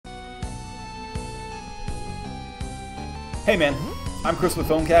Hey man, I'm Chris with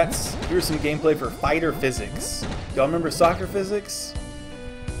PhoneCats. Here's some gameplay for Fighter Physics. Y'all remember Soccer Physics?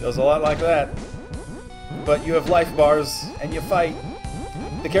 Feels a lot like that. But you have life bars, and you fight.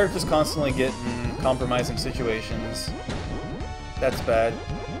 The characters constantly get in compromising situations. That's bad.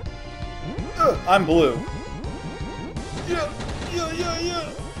 I'm blue. Yeah.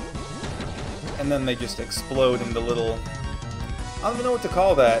 And then they just explode into little... I don't even know what to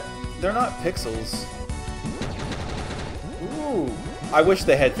call that. They're not pixels. Ooh. I wish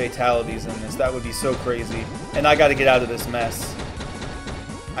they had fatalities in this. That would be so crazy. And I gotta get out of this mess.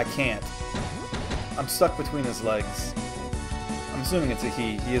 I can't. I'm stuck between his legs. I'm assuming it's a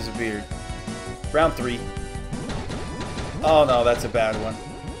he. He has a beard. Round 3. Oh no, that's a bad one.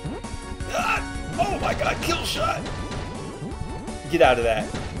 Ah! Oh my god, kill shot! Get out of that.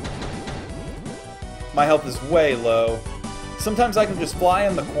 My health is way low. Sometimes I can just fly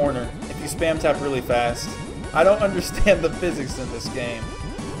in the corner if you spam tap really fast. I don't understand the physics in this game.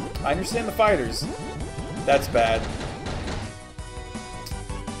 I understand the fighters. That's bad.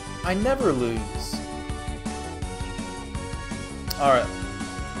 I never lose. Alright.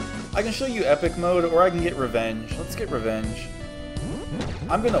 I can show you epic mode or I can get revenge. Let's get revenge.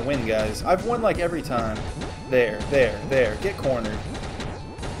 I'm gonna win, guys. I've won like every time. There. Get cornered.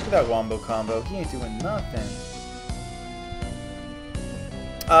 Look at that wombo combo. He ain't doing nothing.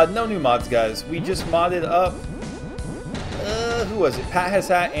 No new mods, guys. We just modded up... who was it? Pat Has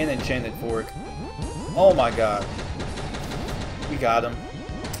Hat and Enchanted Fork. Oh my god. We got him.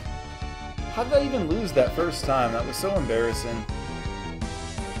 How did I even lose that first time? That was so embarrassing.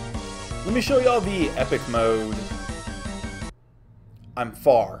 Let me show y'all the epic mode. I'm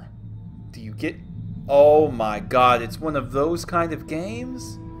far. Do you get... Oh my god, it's one of those kind of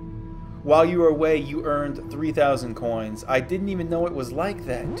games? While you were away, you earned 3,000 coins. I didn't even know it was like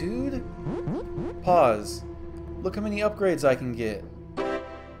that, dude. Pause. Look how many upgrades I can get.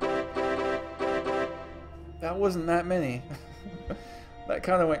 That wasn't that many. That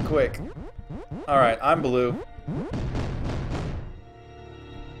kind of went quick. Alright, I'm blue.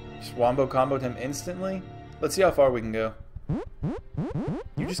 Just wombo comboed him instantly. Let's see how far we can go.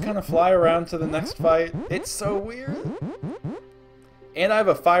 You just kind of fly around to the next fight. It's so weird. And I have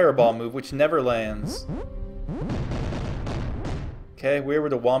a fireball move, which never lands. Okay, we were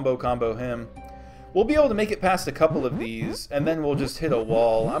to wombo combo him. We'll be able to make it past a couple of these, and then we'll just hit a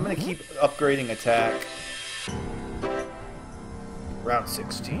wall. I'm going to keep upgrading attack. Round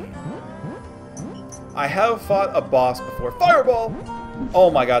 16. I have fought a boss before. Fireball!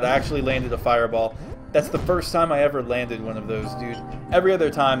 Oh my god, I actually landed a fireball. That's the first time I ever landed one of those, dude. Every other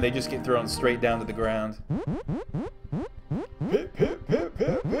time, they just get thrown straight down to the ground. Pip.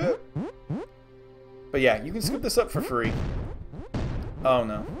 But yeah, you can scoop this up for free. Oh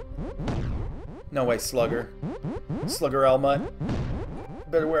no. No way, Slugger. Slugger Elmut.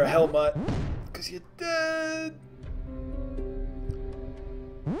 Better wear a helmet, because you're dead.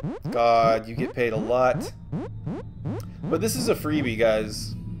 God, you get paid a lot. But this is a freebie,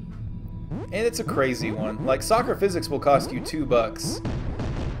 guys. And it's a crazy one. Like, Soccer Physics will cost you $2.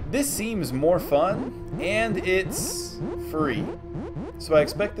 This seems more fun, and it's free. So I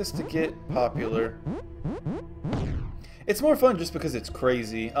expect this to get popular. It's more fun just because it's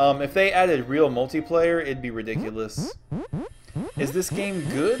crazy. If they added real multiplayer, it'd be ridiculous. Is this game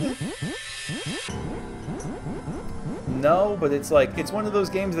good? No, but it's like, it's one of those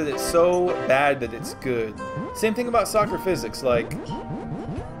games that it's so bad that it's good. Same thing about Soccer Physics, like...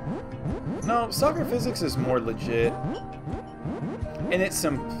 No, Soccer Physics is more legit. In its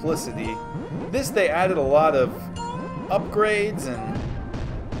simplicity. This, they added a lot of upgrades and...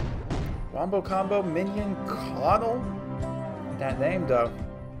 Wombo combo, minion, coddle? That name, though.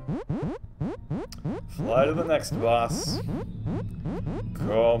 Fly to the next boss.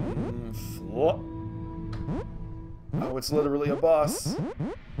 Come fly. Oh, it's literally a boss.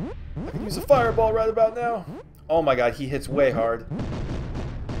 I can use a fireball right about now. Oh my god, he hits way hard.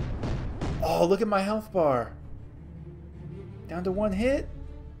 Oh, look at my health bar. Down to 1 hit.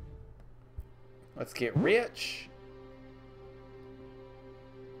 Let's get rich.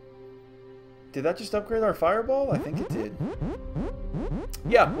 Did that just upgrade our fireball? I think it did.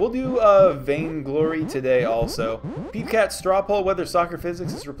 Yeah, we'll do Vainglory today also. Peepcat Straw Poll, whether Soccer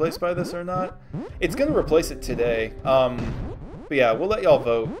Physics is replaced by this or not. It's going to replace it today. But yeah, we'll let y'all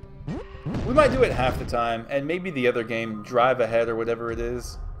vote. We might do it half the time, and maybe the other game, Drive Ahead or whatever it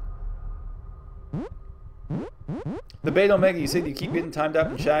is. The Beta Omega, you said you keep getting timed out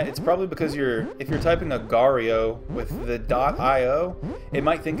in chat. It's probably because if you're typing Agario with the .io, it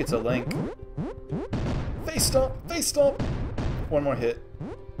might think it's a link. Face stomp! Face stomp! One more hit.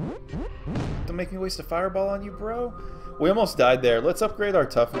 Don't make me waste a fireball on you, bro? We almost died there. Let's upgrade our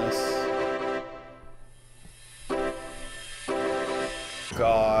toughness.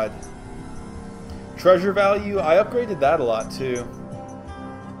 God. Treasure value, I upgraded that a lot too.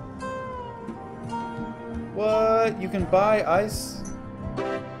 What? You can buy ice?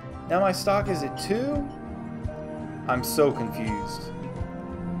 Now my stock is at 2? I'm so confused.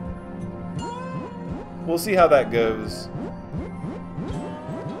 We'll see how that goes.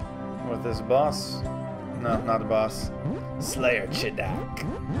 With this boss? No, not a boss. Slayer Chidak.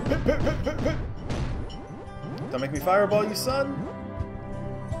 Don't make me fireball you, son.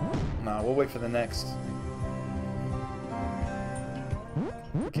 Nah, we'll wait for the next.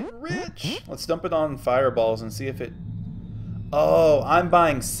 Get rich! Let's dump it on fireballs and see if it... Oh, I'm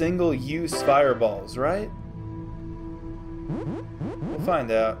buying single-use fireballs, right? We'll find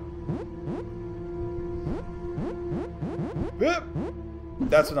out. Yep.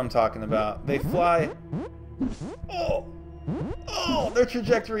 That's what I'm talking about. They fly... Oh! Oh! Their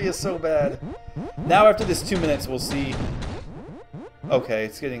trajectory is so bad. Now after this 2 minutes, we'll see... Okay,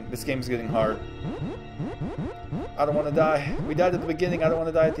 this game's getting hard. I don't want to die. We died at the beginning. I don't want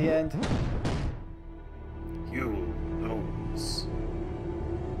to die at the end. You lose.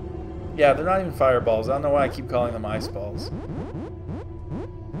 Yeah, they're not even fireballs. I don't know why I keep calling them ice balls.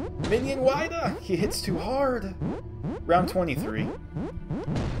 Minion Wida! He hits too hard. Round 23.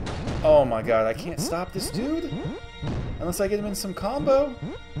 Oh my god, I can't stop this dude? Unless I get him in some combo.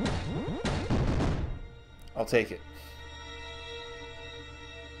 I'll take it.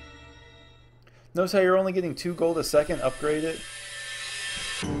 Notice how you're only getting 2 gold a second? Upgrade it.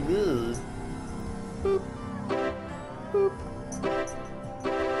 Ugh. Boop. Boop.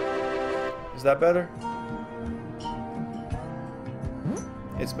 Is that better?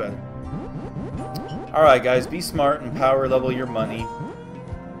 It's better. Alright guys, be smart and power level your money.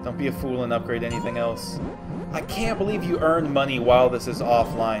 Don't be a fool and upgrade anything else. I can't believe you earned money while this is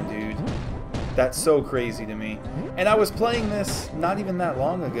offline, dude. That's so crazy to me. And I was playing this not even that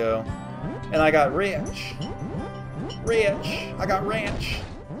long ago. And I got rich. Rich. I got ranch.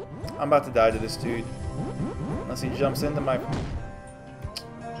 I'm about to die to this dude. Unless he jumps into my...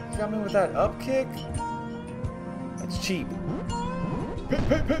 He got me with that up kick? That's cheap.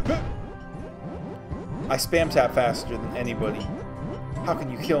 I spam tap faster than anybody. How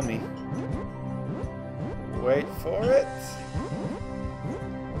can you kill me? Wait for it.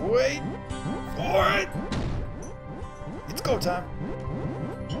 Wait for it. It's go time.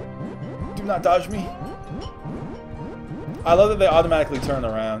 Do not dodge me. I love that they automatically turn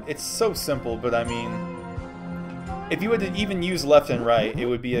around. It's so simple, but I mean, if you would even use left and right, it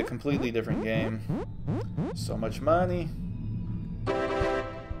would be a completely different game. So much money.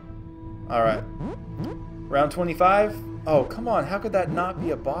 Alright. Round 25? Oh, come on. How could that not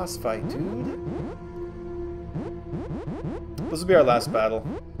be a boss fight, dude? This will be our last battle.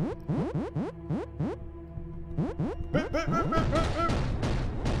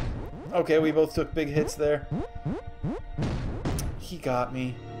 Okay, we both took big hits there. He got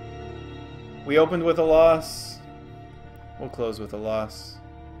me. We opened with a loss. We'll close with a loss.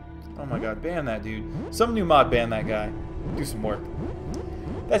 Oh my god, ban that dude. Some new mod ban that guy. Do some work.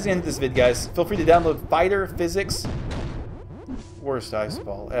 That's the end of this vid, guys. Feel free to download Fighter Physics. Worst ice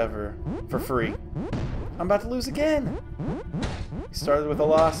ball ever. For free. I'm about to lose again. We started with a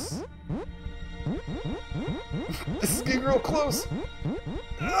loss. This is getting real close.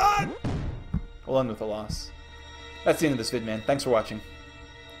 We'll end with a loss. That's the end of this vid, man. Thanks for watching.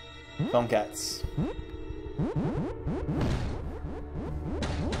 Phone Cats.